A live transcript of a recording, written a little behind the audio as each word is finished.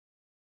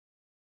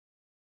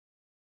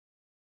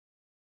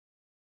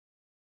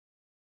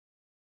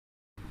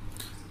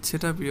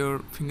Set up your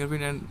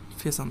fingerprint and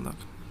face unlock.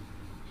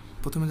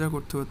 প্রথমে যা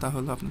করতে হবে তা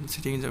হলো আপনাদের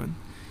সেটিংয়ে যাবেন,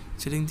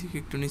 সেটিং থেকে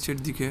একটু নিচের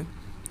দিকে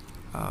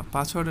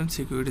পাসওয়ার্ড অ্যান্ড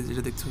সিকিউরিটি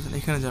যেটা দেখতে পাচ্ছেন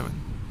এখানে যাবেন।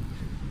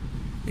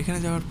 এখানে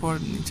যাওয়ার পর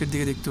নিচের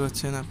দিকে দেখতে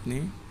পাচ্ছেন আপনি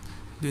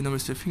 2 নম্বর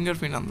step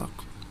fingerprint unlock.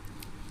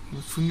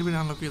 Fingerprint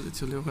unlock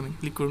চলে ওখানে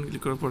ক্লিক করুন।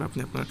 ক্লিক করার পর আপনি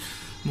আপনার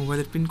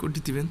মোবাইলের পিন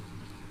কোডটি দিবেন।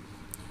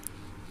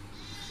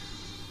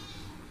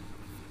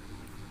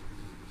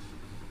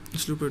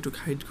 উপরে একটু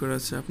হাইড করা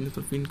আছে, আপনি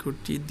আপনার পিন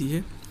কোডটি দিয়ে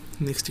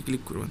নেক্সটে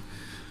ক্লিক করবেন।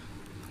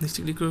 নেক্সটে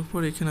ক্লিক করার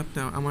পর এখানে আপনি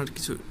আমার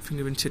কিছু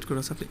ফিঙ্গারপ্রিন্ট সেট করা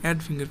আছে, আপনি অ্যাড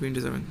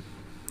ফিঙ্গারপ্রিন্টে যাবেন।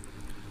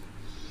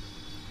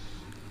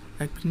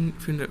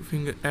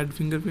 অ্যাড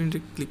ফিঙ্গারপ্রিন্টে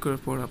ক্লিক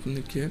করার পর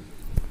আপনাকে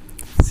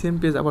সেম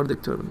পেজ আবার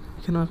দেখতে পারবেন।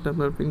 এখানেও আপনি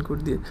আপনার পিন কোড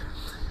দিয়ে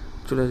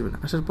চলে আসবেন।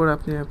 আসার পর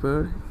আপনি আপনার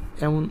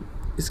এমন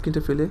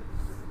স্ক্রিনটা ফেলে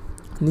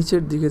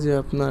নিচের দিকে যে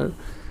আপনার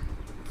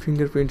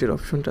ফিঙ্গারপ্রিন্টের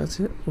অপশনটা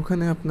আছে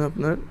ওখানে আপনি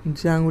আপনার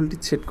যে আঙুলটি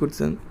সেট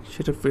করছেন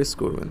সেটা প্রেস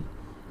করবেন,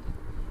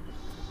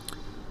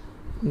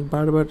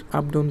 বারবার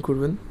আপ ডাউন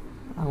করবেন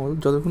আঙুল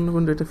যতক্ষণ না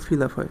পর্যন্ত এটা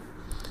ফিল আপ হয়।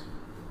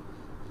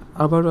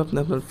 আবারও আপনি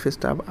আপনার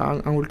ফেসটা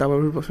আঙুলটা আবার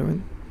বসাবেন।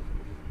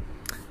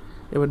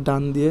 এবার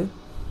ডান দিয়ে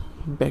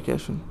ব্যাকে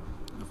আসুন,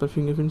 আপনার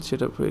ফিঙ্গারপ্রিন্ট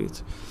সেট আপ হয়ে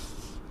গেছে।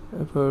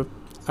 এরপর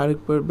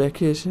আরেকবার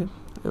ব্যাকে এসে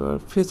এবার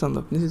ফেস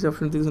আনলক, নিচে যে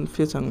অপশন দেখেছেন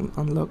ফেস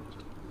আনলক,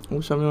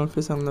 অবশ্যই আমি আমার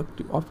ফেস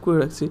আনলকটি অফ করে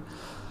রাখছি।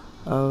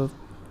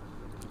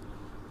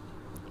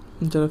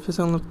 যারা ফেস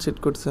আনলক সেট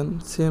করছেন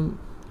সেম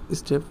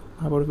স্টেপ,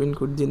 আবার পিন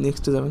কোড দিয়ে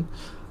নেক্সটে যাবেন।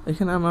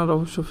 এখানে আমার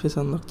অবশ্য ফেস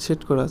আনলক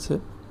সেট করা আছে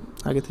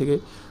আগে থেকে,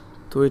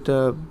 তো এটা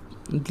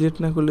ডিলিট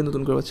না করলে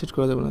নতুন করে সেট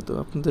করা যাবে না। তো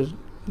আপনাদের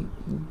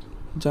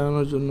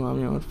জানানোর জন্য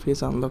আমি আমার ফেস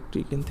আনলকটি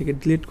এখান থেকে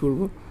ডিলিট করব।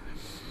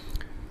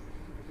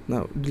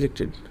 নাও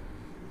deleted.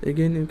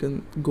 Again you can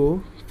go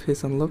face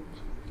unlock,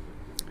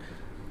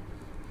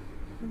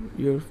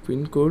 your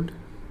pin code,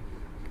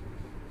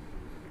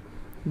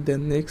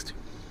 then next।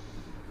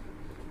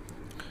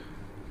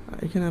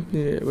 এখানে আপনি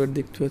এবার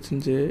দেখতে পাচ্ছেন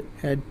যে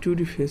add to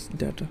the face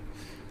data,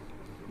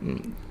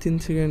 3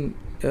 second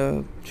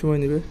সময়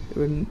নেবে।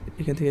 এবার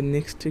এখান থেকে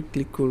নেক্সটে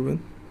ক্লিক করবেন।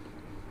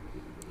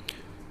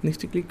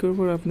 নেক্সটে ক্লিক করার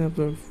পর আপনি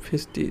আপনার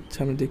ফেসটি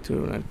সামনে দেখতে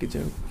পারবেন আর কি।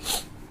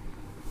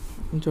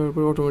 যাওয়ার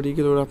পর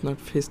অটোমেটিক্যালি ওরা আপনার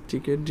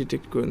ফেসটিকে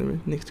ডিটেক্ট করে নেবে।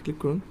 নেক্সট ক্লিক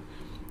করুন,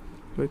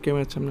 এবার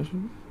ক্যামেরার সামনে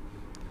আসুন,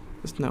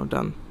 ইটস নাও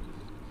ডান।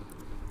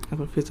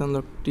 আপনার ফেস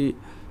আনলকটি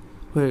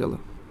হয়ে গেল।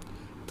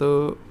 তো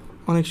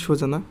অনেক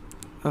সোজা না,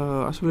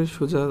 আসলে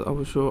সোজা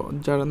অবশ্য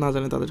যারা না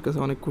জানে তাদের কাছে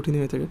অনেক কঠিন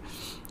হয়ে থাকে।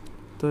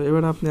 তো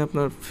এবার আপনি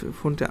আপনার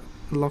ফোনটা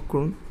লক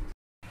করুন।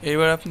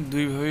 এবার আপনি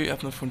দুইভাবেই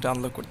আপনার ফোনটা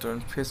আনলক করতে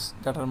পারেন, ফেস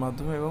ডাটার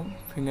মাধ্যমে এবং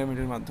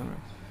ফিঙ্গারপ্রিন্টের মাধ্যমে।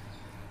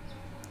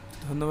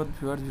 ধন্যবাদ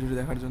ভিউয়ার ভিডিওটি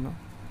দেখার জন্য।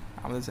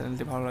 আমাদের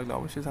চ্যানেলটি ভালো লাগলে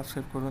অবশ্যই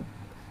সাবস্ক্রাইব করবেন।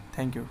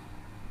 Thank you.